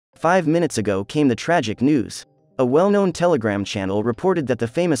5 minutes ago came the tragic news. A well-known Telegram channel reported that the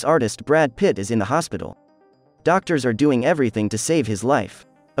famous artist Brad Pitt is in the hospital. Doctors are doing everything to save his life.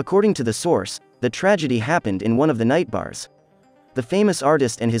 According to the source, the tragedy happened in one of the night bars. The famous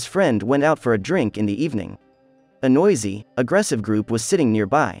artist and his friend went out for a drink in the evening. A noisy, aggressive group was sitting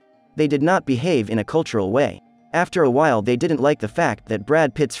nearby. They did not behave in a cultural way. After a while, they didn't like the fact that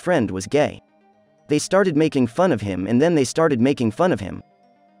Brad Pitt's friend was gay. They started making fun of him, and then they started making fun of him.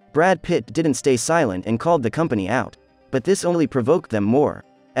 Brad Pitt didn't stay silent and called the company out. But this only provoked them more.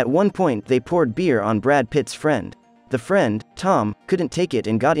 At one point, they poured beer on Brad Pitt's friend. The friend, Tom, couldn't take it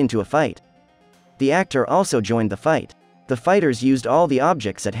and got into a fight. The actor also joined the fight. The fighters used all the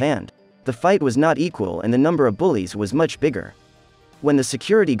objects at hand. The fight was not equal and the number of bullies was much bigger. When the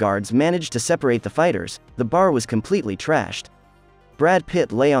security guards managed to separate the fighters, the bar was completely trashed. Brad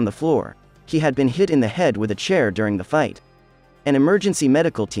Pitt lay on the floor. He had been hit in the head with a chair during the fight. An emergency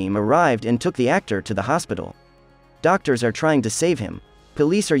medical team arrived and took the actor to the hospital. Doctors are trying to save him.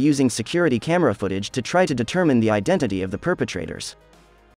 Police are using security camera footage to try to determine the identity of the perpetrators.